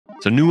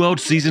So New World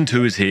Season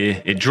 2 is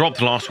here. It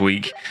dropped last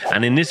week,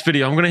 and in this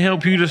video I'm going to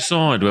help you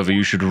decide whether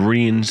you should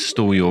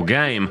reinstall your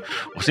game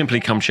or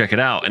simply come check it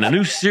out in a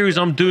new series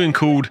I'm doing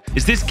called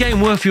Is This Game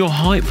Worth Your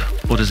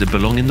Hype or Does It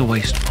Belong in the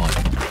Waste Pipe?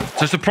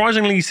 So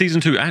surprisingly, Season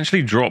 2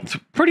 actually dropped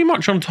pretty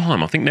much on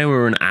time. I think they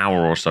were an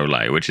hour or so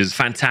late, which is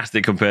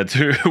fantastic compared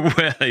to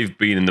where they've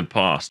been in the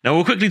past. Now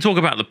we'll quickly talk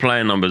about the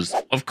player numbers.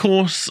 Of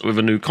course, with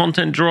a new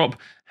content drop,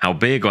 how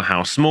big or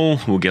how small,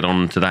 we'll get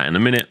on to that in a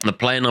minute. The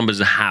player numbers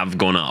have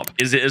gone up.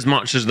 Is it as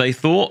much as they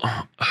thought?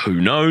 Who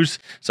knows?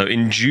 So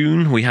in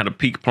June, we had a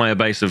peak player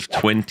base of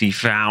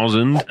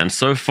 20,000. And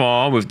so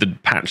far, with the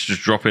patch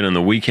just dropping and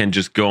the weekend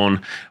just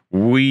gone,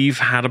 we've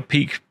had a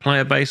peak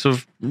player base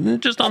of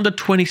just under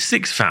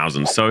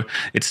 26,000. So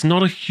it's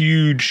not a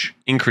huge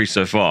increase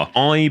so far.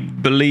 I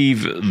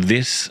believe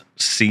this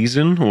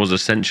season was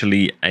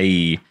essentially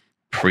a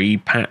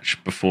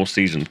pre-patch before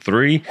Season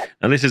 3.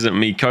 Now this isn't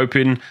me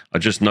coping, I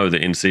just know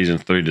that in Season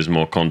 3 there's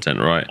more content,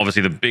 right?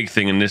 Obviously the big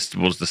thing in this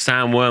was the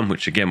Sandworm,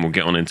 which again we'll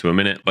get on into a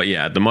minute, but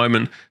yeah, at the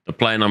moment the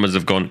player numbers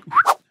have gone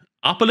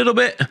up a little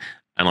bit,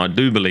 and I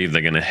do believe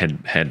they're going to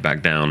head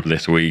back down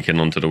this week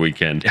and onto the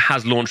weekend. It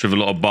has launched with a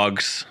lot of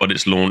bugs, but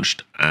it's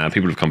launched and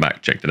people have come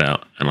back, checked it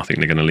out, and I think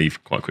they're going to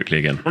leave quite quickly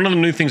again. One of the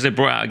new things they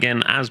brought out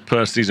again, as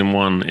per Season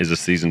 1, is a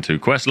Season 2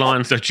 quest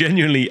line. So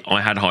genuinely, I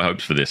had high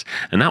hopes for this,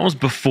 and that was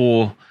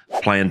before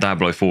playing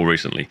Diablo 4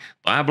 recently.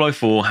 Diablo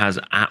 4 has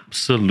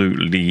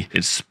absolutely,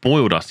 it's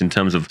spoiled us in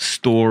terms of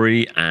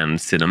story and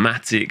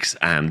cinematics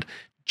and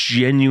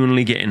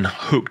genuinely getting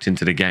hooked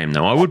into the game.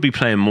 Now I would be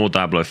playing more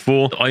Diablo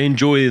 4. I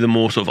enjoy the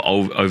more sort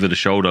of over the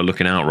shoulder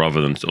looking out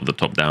rather than sort of the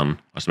top down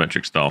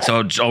isometric style.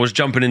 So I was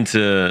jumping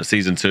into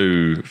Season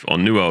 2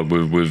 on New World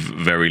with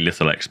very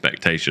little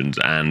expectations,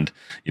 and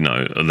you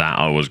know that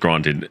I was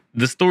granted.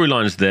 The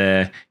storyline's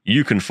there,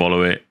 you can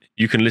follow it.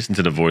 You can listen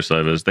to the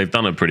voiceovers. They've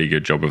done a pretty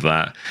good job of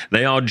that.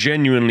 They are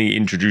genuinely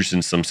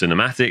introducing some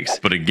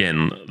cinematics, but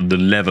again, the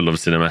level of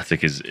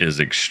cinematic is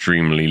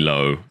extremely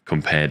low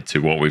compared to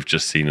what we've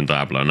just seen in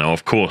Diablo. Now,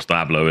 of course,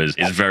 Diablo is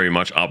very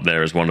much up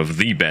there as one of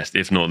the best,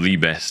 if not the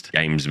best,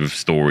 games with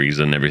stories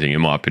and everything,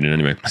 in my opinion,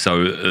 anyway.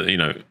 So, you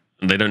know,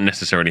 they don't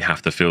necessarily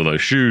have to fill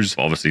those shoes.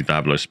 Obviously,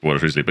 Diablo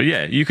spoilers recently. But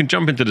yeah, you can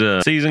jump into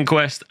the season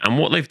quest. And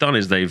what they've done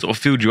is they've sort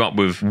of filled you up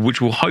with,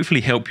 which will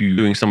hopefully help you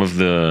doing some of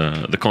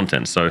the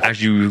content. So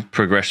as you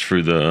progress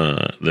through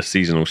the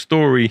seasonal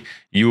story,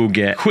 you will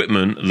get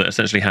equipment that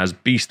essentially has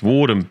Beast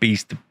Ward and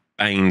Beast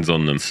Banes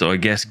on them. So I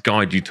guess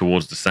guide you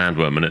towards the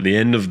Sandworm. And at the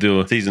end of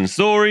the season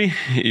story,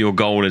 your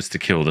goal is to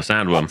kill the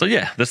Sandworm. So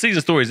yeah, the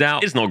season story is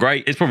out. It's not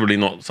great. It's probably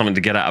not something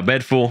to get out of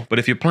bed for, but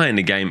if you're playing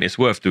the game, it's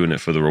worth doing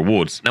it for the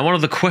rewards. Now, one of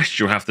the quests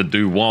you'll have to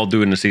do while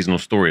doing the seasonal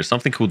story is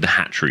something called the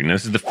Hatchery. Now,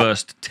 this is the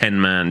first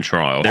 10-man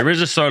trial. There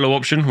is a solo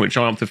option, which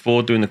I opted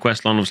for doing the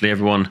quest line. Obviously,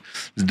 everyone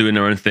is doing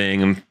their own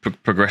thing and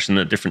progressing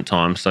at different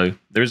times. So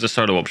there is a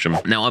solo option.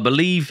 Now, I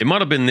believe it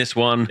might have been this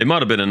one. It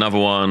might have been another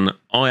one.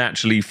 I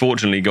actually,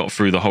 fortunately, got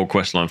through the whole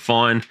quest line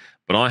fine,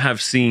 but I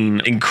have seen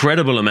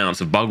incredible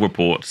amounts of bug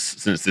reports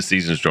since this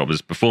season's drop.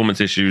 There's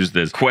performance issues,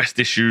 there's quest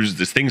issues,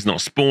 there's things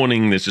not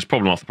spawning, there's just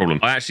problem after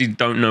problem. I actually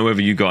don't know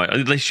whether you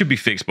guys, they should be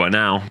fixed by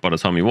now by the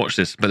time you watch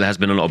this, but there has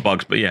been a lot of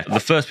bugs. But yeah, the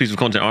first piece of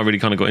content I really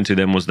kind of got into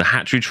then was the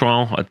Hatchery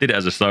trial. I did it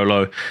as a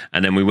solo,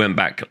 and then we went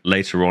back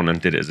later on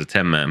and did it as a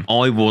 10-man.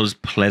 I was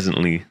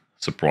pleasantly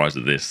surprised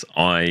at this.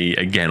 I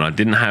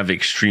didn't have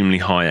extremely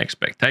high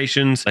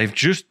expectations. They've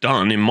just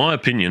done, in my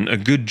opinion, a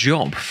good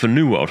job for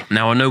New World.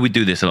 Now, I know we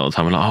do this a lot of the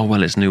time. We're like, oh,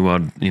 well, it's New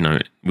World, you know,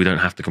 we don't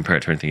have to compare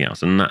it to anything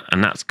else. And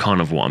that's kind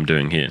of what I'm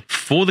doing here.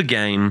 For the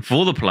game,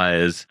 for the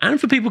players,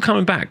 and for people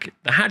coming back.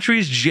 The Hatchery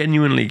is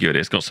genuinely good.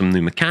 It's got some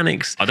new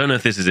mechanics. I don't know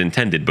if this is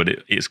intended, but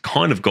it's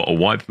kind of got a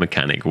wipe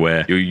mechanic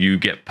where you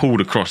get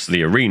pulled across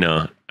the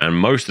arena, and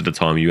most of the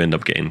time you end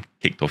up getting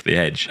kicked off the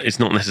edge.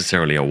 It's not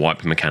necessarily a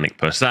wipe mechanic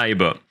per se,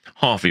 but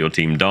half of your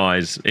team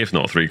dies, if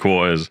not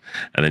 3/4,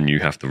 and then you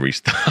have to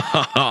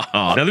restart.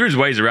 Now, there is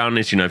ways around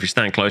this. You know, if you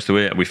stand close to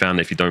it, we found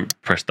that if you don't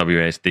press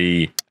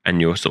WASD and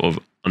you're sort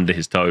of under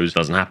his toes,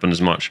 doesn't happen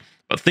as much.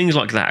 But things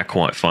like that are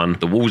quite fun.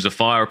 The walls of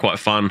fire are quite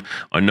fun.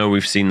 I know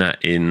we've seen that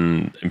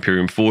in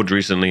Imperium Forge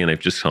recently, and they've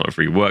just kind of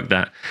reworked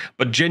that.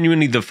 But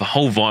genuinely, the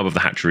whole vibe of the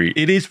Hatchery,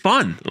 it is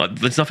fun. Like,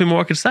 there's nothing more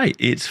I can say.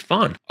 It's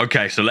fun.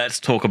 Okay, so let's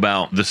talk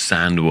about the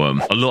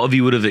Sandworm. A lot of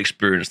you would have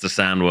experienced the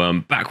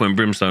Sandworm back when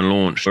Brimstone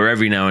launched, where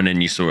every now and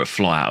then you saw it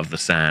fly out of the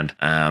sand,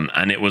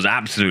 and it was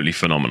absolutely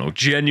phenomenal.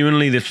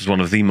 Genuinely, this was one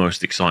of the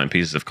most exciting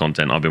pieces of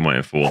content I've been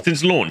waiting for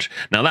since launch.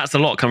 Now, that's a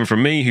lot coming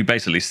from me, who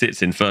basically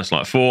sits in First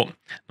Light Fort.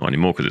 Not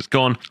anymore because it's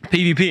gone.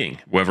 PvPing,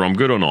 whether I'm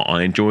good or not,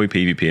 I enjoy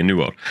PvP in New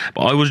World.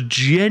 But I was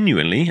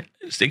genuinely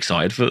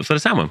excited for the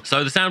Sandworm.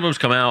 So the Sandworm's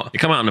come out. It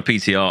came out on a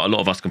PTR. A lot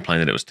of us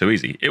complained that it was too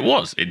easy. It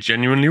was. It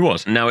genuinely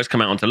was. Now it's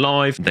come out onto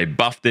live. They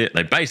buffed it.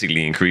 They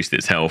basically increased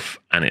its health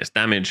and its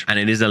damage. And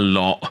it is a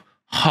lot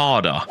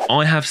harder.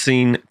 I have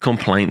seen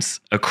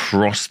complaints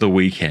across the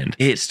weekend.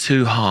 It's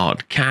too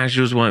hard.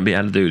 Casuals won't be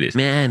able to do this.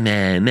 Meh.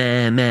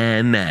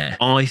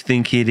 I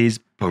think it is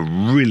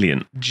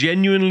brilliant.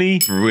 Genuinely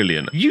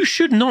brilliant. You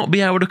should not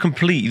be able to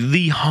complete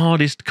the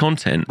hardest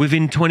content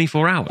within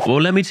 24 hours.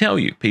 Well, let me tell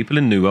you, people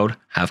in New World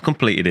have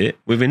completed it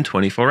within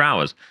 24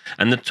 hours.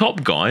 And the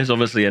top guys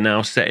obviously are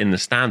now setting the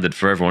standard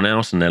for everyone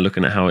else, and they're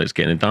looking at how it's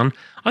getting done.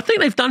 I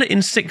think they've done it in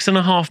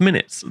 6.5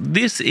 minutes.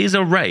 This is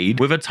a raid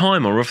with a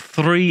timer of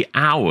 3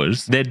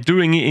 hours. They're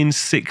doing it in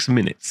 6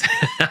 minutes.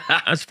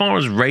 As far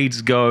as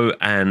raids go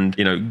and,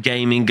 you know,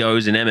 gaming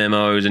goes in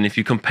MMOs, and if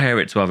you compare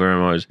it to other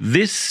MMOs,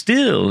 this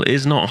still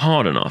is not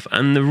hard enough.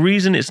 And the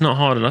reason it's not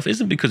hard enough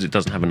isn't because it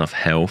doesn't have enough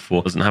health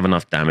or doesn't have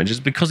enough damage. It's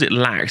because it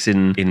lacks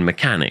in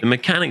mechanics. The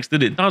mechanics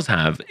that it does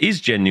have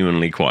is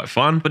genuinely quite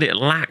fun, but it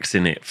lacks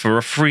in it. For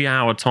a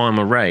 3-hour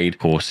timer raid, of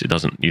course, you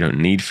don't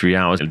need 3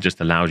 hours. It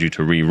just allows you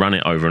to rerun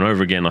it over and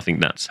over again. I think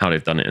that's how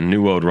they've done it in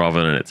New World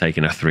rather than it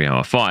taking a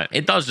 3-hour fight.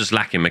 It does just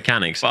lack in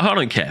mechanics, but I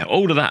don't care.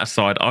 All of that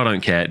aside, I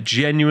don't care.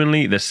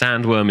 Genuinely, the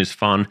Sandworm is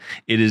fun.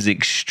 It is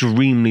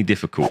extremely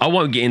difficult. I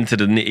won't get into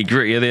the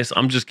nitty-gritty of this.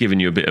 I'm just giving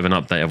you a bit of an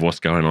update of what's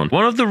going on.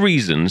 One of the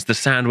reasons the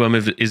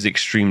Sandworm is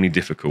extremely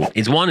difficult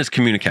is, one, is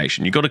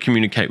communication. You've got to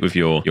communicate with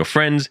your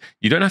friends.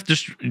 You don't have to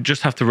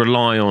just have to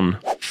rely on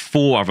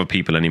 4 other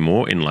people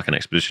anymore in like an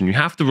expedition. You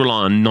have to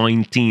rely on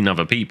 19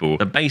 other people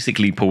to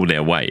basically pull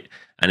their weight.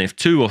 And if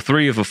 2 or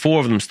 3 of the 4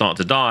 of them start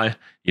to die,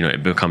 you know,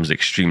 it becomes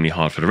extremely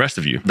hard for the rest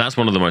of you. That's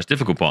one of the most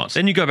difficult parts.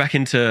 Then you go back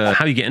into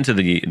how you get into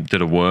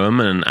the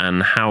worm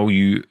and how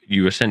you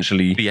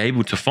essentially be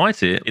able to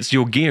fight it. It's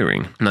your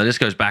gearing. Now this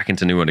goes back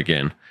into New World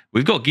again.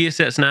 We've got gear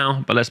sets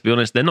now, but let's be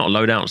honest, they're not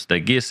loadouts, they're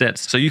gear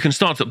sets. So you can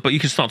start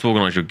to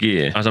organize your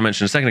gear. As I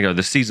mentioned a second ago,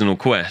 the seasonal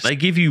quest, they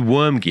give you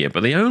worm gear,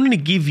 but they only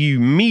give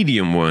you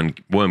medium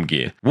worm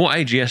gear. What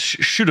AGS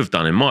should have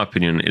done, in my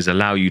opinion, is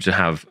allow you to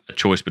have a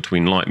choice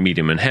between light,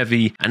 medium, and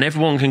heavy, and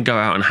everyone can go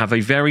out and have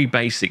a very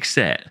basic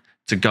set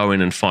to go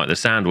in and fight the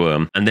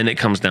Sandworm, and then it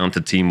comes down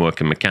to teamwork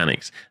and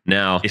mechanics.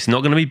 Now, it's not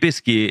going to be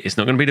best gear, it's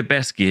not going to be the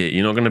best gear,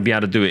 you're not going to be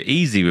able to do it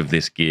easy with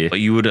this gear, but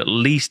you would at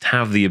least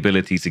have the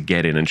ability to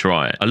get in and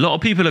try it. A lot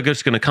of people are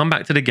just going to come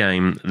back to the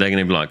game, they're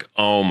going to be like,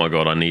 oh my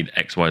god, I need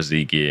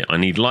XYZ gear, I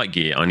need light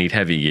gear, I need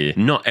heavy gear.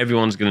 Not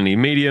everyone's going to need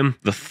medium.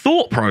 The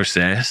thought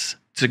process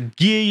to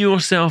gear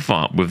yourself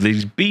up with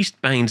these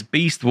Beast Banes,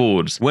 Beast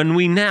Wards, when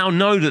we now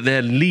know that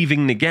they're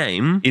leaving the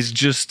game, is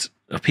just...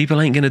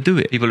 people ain't going to do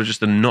it. People are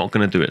just not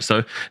going to do it.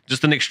 So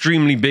just an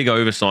extremely big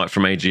oversight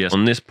from AGS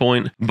on this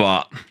point.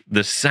 But the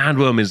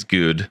Sandworm is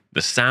good.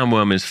 The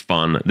Sandworm is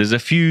fun. There's a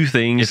few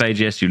things, if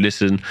AGS you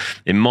listen,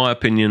 in my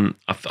opinion,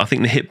 I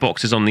think the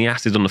hitboxes on the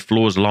acid on the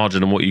floor is larger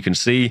than what you can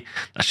see.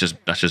 That's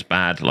just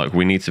bad. Like,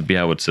 we need to be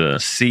able to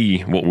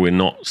see what we're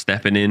not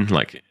stepping in.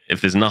 Like, if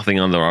there's nothing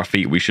under our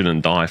feet, we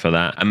shouldn't die for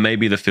that. And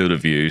maybe the field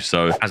of view.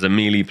 So as a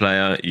melee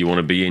player, you want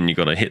to be in, you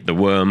got to hit the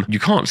worm. You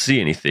can't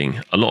see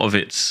anything. A lot of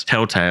its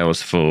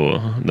telltales for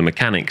the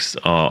mechanics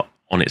are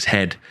on its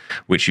head,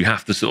 which you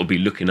have to sort of be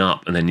looking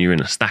up, and then you're in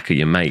a stack of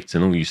your mates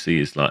and all you see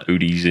is like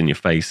hoodies in your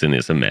face and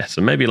it's a mess.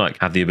 So maybe like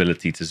have the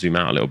ability to zoom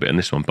out a little bit in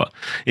this one. But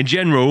in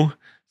general,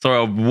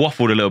 sorry, I've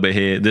waffled a little bit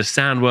here. The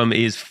Sandworm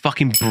is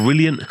fucking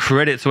brilliant.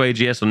 Credit to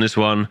AGS on this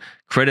one.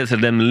 Credit to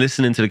them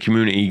listening to the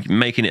community,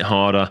 making it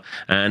harder.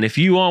 And if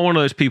you are one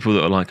of those people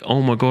that are like,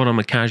 oh my god, I'm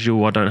a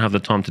casual, I don't have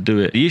the time to do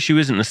it, the issue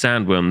isn't the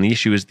Sandworm, the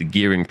issue is the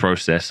gearing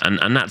process.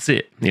 And that's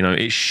it. You know,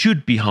 it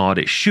should be hard,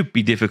 it should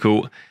be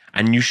difficult.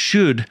 And you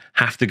should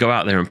have to go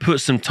out there and put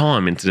some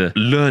time into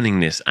learning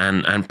this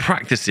and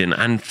practicing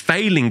and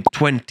failing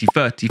 20,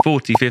 30,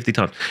 40, 50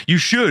 times. You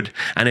should.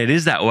 And it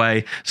is that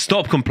way.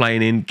 Stop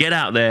complaining. Get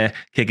out there.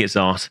 Kick its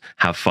ass.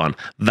 Have fun.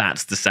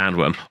 That's the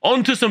Sandworm.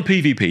 On to some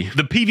PvP.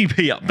 The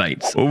PvP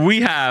updates.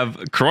 We have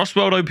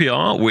Crossworld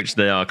OPR, which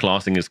they are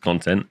classing as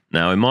content.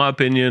 Now, in my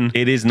opinion,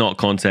 it is not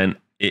content.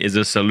 It is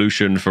a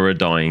solution for a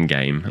dying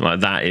game.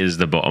 Like, that is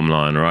the bottom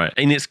line, right?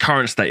 In its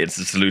current state, it's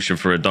a solution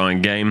for a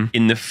dying game.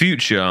 In the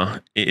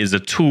future, it is a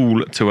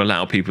tool to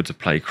allow people to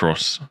play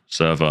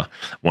cross-server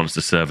once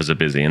the servers are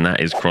busy, and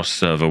that is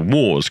cross-server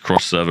wars,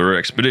 cross-server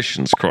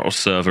expeditions,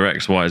 cross-server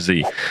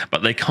XYZ.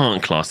 But they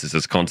can't class this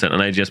as content,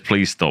 and AGS,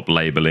 please stop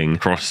labeling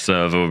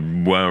cross-server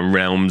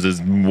realms as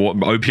what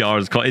OPR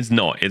is. It's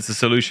not. It's a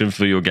solution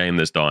for your game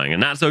that's dying,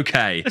 and that's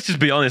okay. Let's just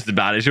be honest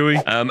about it, shall we?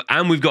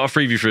 And we've got a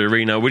freebie for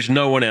Arena, which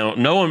no one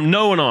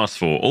asked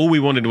for. All we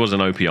wanted was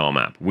an OPR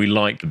map. We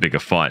liked the bigger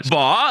fights.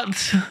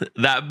 But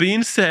that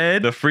being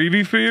said, the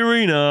freebie for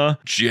Arena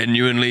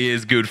genuinely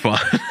is good fun.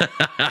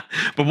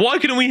 But why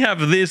couldn't we have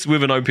this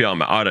with an OPR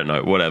map? I don't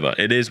know. Whatever.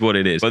 It is what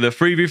it is. But the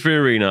freebie for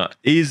Arena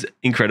is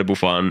incredible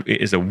fun.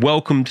 It is a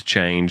welcomed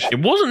change.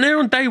 It wasn't there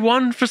on day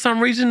one for some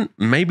reason.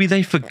 Maybe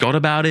they forgot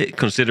about it,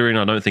 considering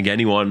I don't think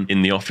anyone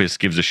in the office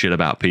gives a shit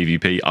about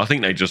PvP. I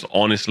think they just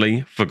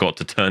honestly forgot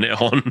to turn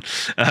it on.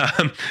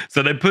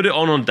 So they put it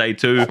on day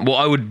 2.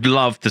 What I would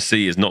love to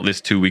see is not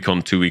this 2 week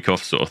on, 2 week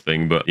off sort of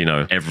thing, but, you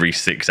know, every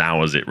 6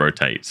 hours it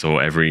rotates,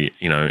 or every,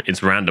 you know, it's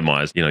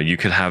randomized. You know, you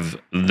could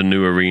have the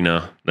new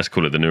Arena let's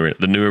call it the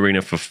new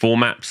arena for 4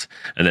 maps,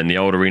 and then the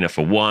old arena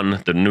for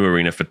 1, the new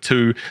arena for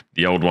 2,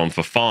 the old one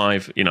for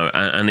 5, you know,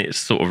 and it's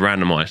sort of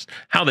randomized.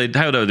 How they'll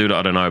do that,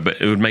 I don't know, but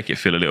it would make it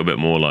feel a little bit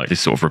more like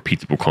this sort of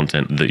repeatable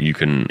content that you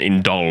can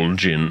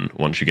indulge in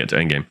once you get to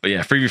endgame. But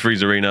yeah,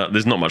 3v3's arena,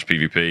 there's not much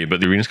PvP, but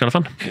the arena's kind of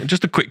fun.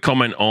 Just a quick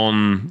comment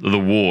on the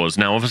wars.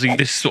 Now, obviously,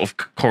 this sort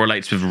of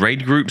correlates with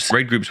raid groups.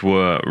 Raid groups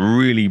were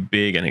really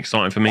big and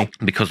exciting for me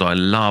because I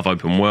love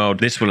open world.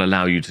 This will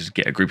allow you to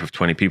get a group of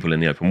 20 people in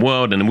the open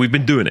world, and we've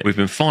been doing it. We've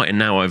been fighting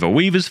now over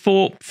Weaver's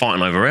Fort,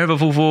 fighting over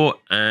Everfull Fort,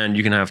 and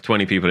you can have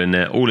 20 people in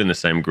there, all in the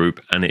same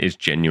group, and it is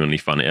genuinely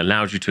fun. It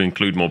allows you to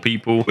include more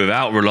people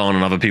without relying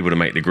on other people to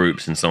make the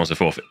groups and so on and so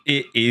forth.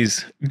 It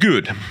is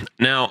good.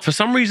 Now, for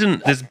some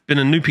reason, there's been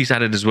a new piece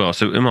added as well.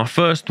 So in my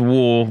first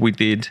war we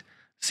did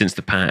since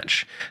the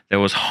patch, there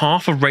was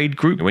half a raid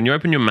group. When you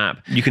open your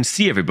map, you can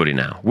see everybody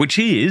now, which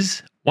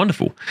is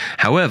wonderful.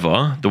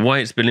 However, the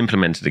way it's been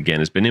implemented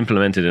again, it's been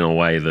implemented in a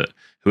way that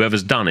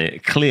whoever's done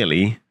it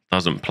clearly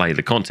doesn't play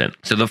the content.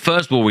 So the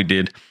first war we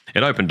did,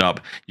 it opened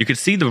up. You could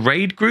see the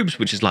raid groups,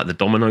 which is like the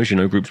dominoes, you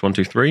know, groups 1,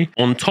 2, 3,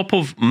 on top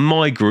of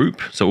my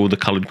group. So all the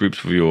colored groups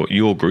for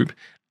your group.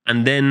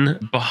 And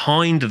then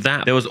behind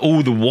that, there was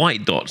all the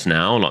white dots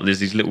now. Like there's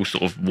these little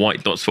sort of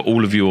white dots for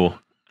all of your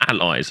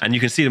allies, and you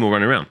can see them all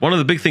running around. One of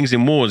the big things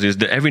in wars is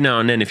that every now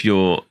and then, if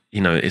you're,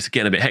 you know, it's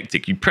getting a bit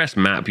hectic, you press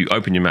map, you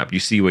open your map,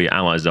 you see where your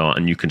allies are,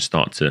 and you can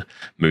start to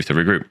move to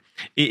regroup.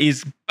 It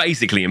is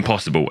basically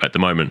impossible at the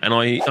moment, and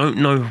I don't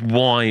know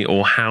why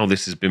or how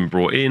this has been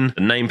brought in.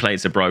 The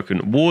nameplates are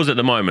broken. Wars at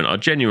the moment are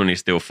genuinely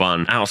still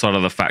fun, outside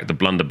of the fact the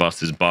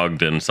blunderbuss is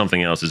bugged and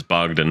something else is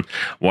bugged and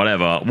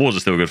whatever. Wars are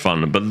still good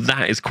fun, but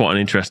that is quite an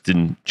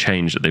interesting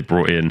change that they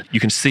brought in. You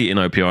can see it in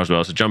OPR as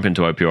well, so jump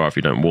into OPR if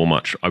you don't war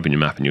much, open your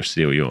map and you'll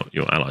see all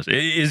your allies. It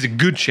is a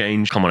good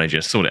change. Come on,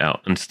 AGS, sort it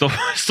out and stop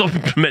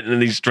implementing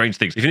these strange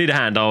things. If you need a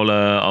hand,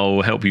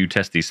 I'll help you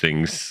test these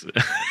things.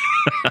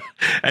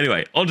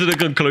 Anyway, on to the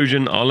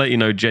conclusion. I'll let you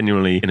know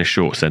genuinely in a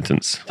short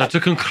sentence. So to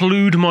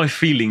conclude my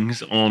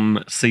feelings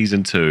on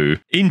Season 2,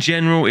 in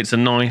general, it's a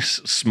nice,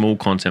 small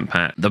content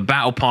pack. The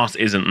Battle Pass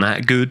isn't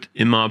that good,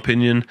 in my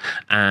opinion,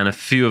 and a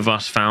few of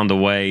us found a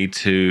way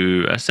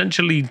to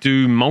essentially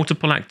do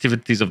multiple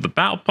activities of the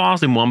Battle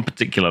Pass in one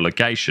particular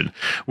location,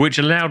 which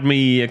allowed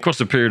me, across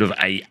a period of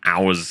 8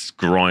 hours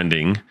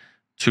grinding,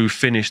 to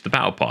finish the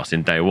Battle Pass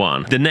in day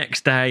 1. The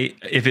next day,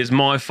 if it's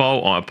my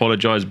fault, I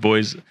apologize,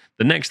 boys.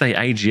 The next day,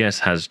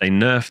 AGS they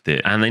nerfed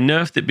it, and they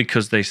nerfed it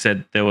because they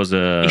said there was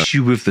a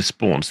issue with the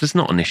spawns. There's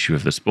not an issue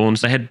with the spawns.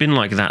 They had been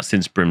like that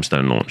since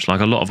Brimstone launched. Like,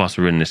 a lot of us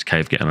were in this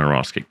cave getting our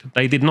ass kicked.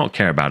 They did not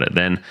care about it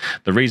then.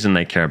 The reason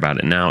they care about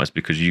it now is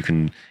because you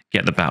can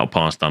get the Battle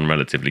Pass done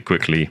relatively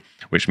quickly,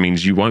 which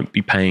means you won't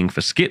be paying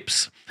for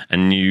skips,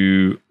 and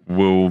you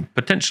will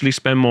potentially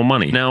spend more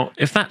money. Now,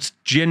 if that's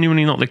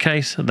genuinely not the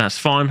case, that's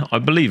fine. I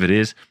believe it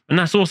is, and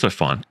that's also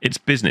fine. It's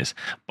business.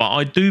 But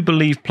I do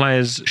believe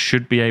players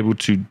should be able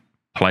to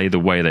play the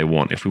way they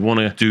want. If we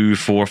want to do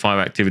 4 or 5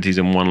 activities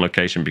in one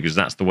location because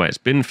that's the way it's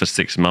been for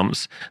 6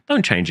 months,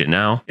 don't change it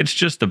now. It's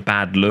just a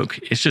bad look.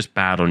 It's just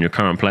bad on your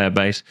current player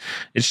base.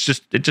 It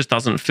just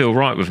doesn't feel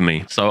right with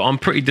me. So I'm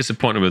pretty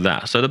disappointed with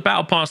that. So the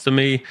Battle Pass, to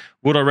me,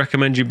 would I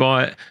recommend you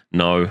buy it?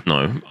 No.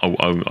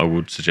 I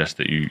would suggest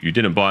that you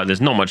didn't buy it. There's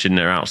not much in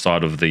there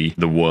outside of the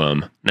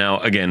worm.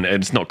 Now, again,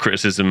 it's not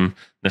criticism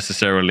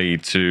necessarily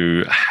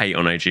to hate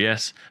on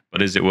AGS,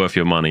 but is it worth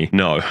your money?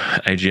 No.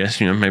 AGS,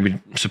 you know, maybe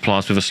supply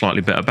us with a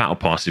slightly better Battle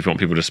Pass if you want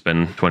people to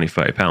spend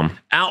 £20, £30.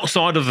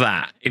 Outside of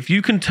that, if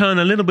you can turn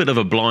a little bit of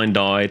a blind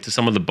eye to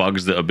some of the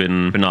bugs that have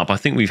been up, I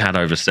think we've had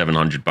over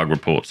 700 bug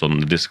reports on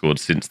the Discord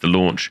since the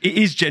launch. It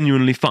is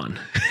genuinely fun.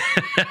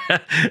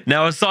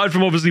 Now, aside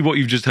from obviously what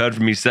you've just heard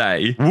from me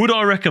say, would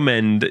I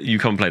recommend you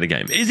come play the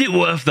game? Is it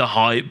worth the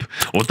hype,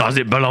 or does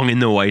it belong in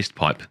the waste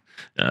pipe?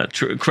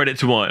 Credit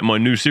to my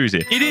new series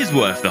here. It is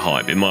worth the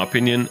hype, in my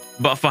opinion,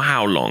 but for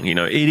how long? You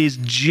know, it is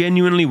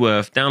genuinely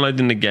worth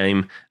downloading the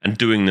game and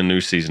doing the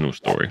new seasonal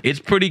story. It's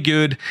pretty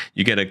good.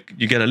 You get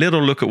a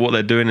little look at what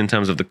they're doing in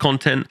terms of the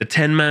content, the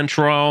 10-man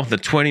trial, the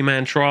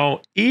 20-man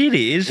trial. It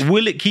is.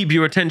 Will it keep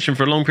your attention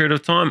for a long period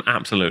of time?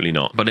 Absolutely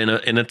not. But in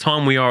a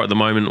time we are at the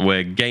moment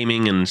where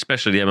gaming, and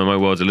especially the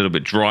MMO world, is a little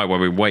bit dry, where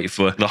we wait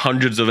for the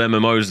hundreds of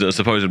MMOs that are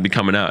supposed to be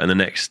coming out in the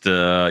next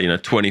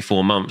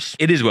 24 months,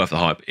 it is worth the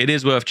hype. It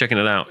is worth checking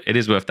it out. It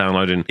is worth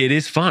downloading. It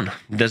is fun.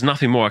 There's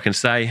nothing more I can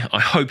say. I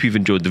hope you've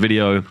enjoyed the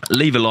video.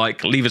 Leave a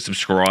like, leave a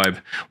subscribe.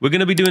 We're going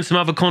to be doing some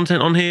other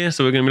content on here.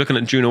 So we're going to be looking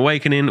at June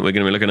Awakening. We're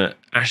going to be looking at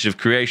Ashes of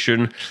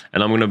Creation.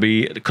 And I'm going to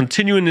be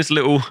continuing this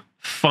little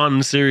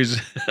fun series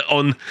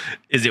on,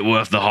 is it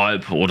worth the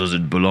hype, or does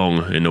it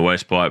belong in the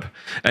waste pipe?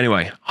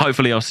 Anyway,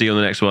 hopefully I'll see you on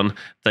the next one.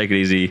 Take it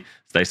easy.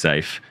 Stay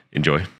safe. Enjoy.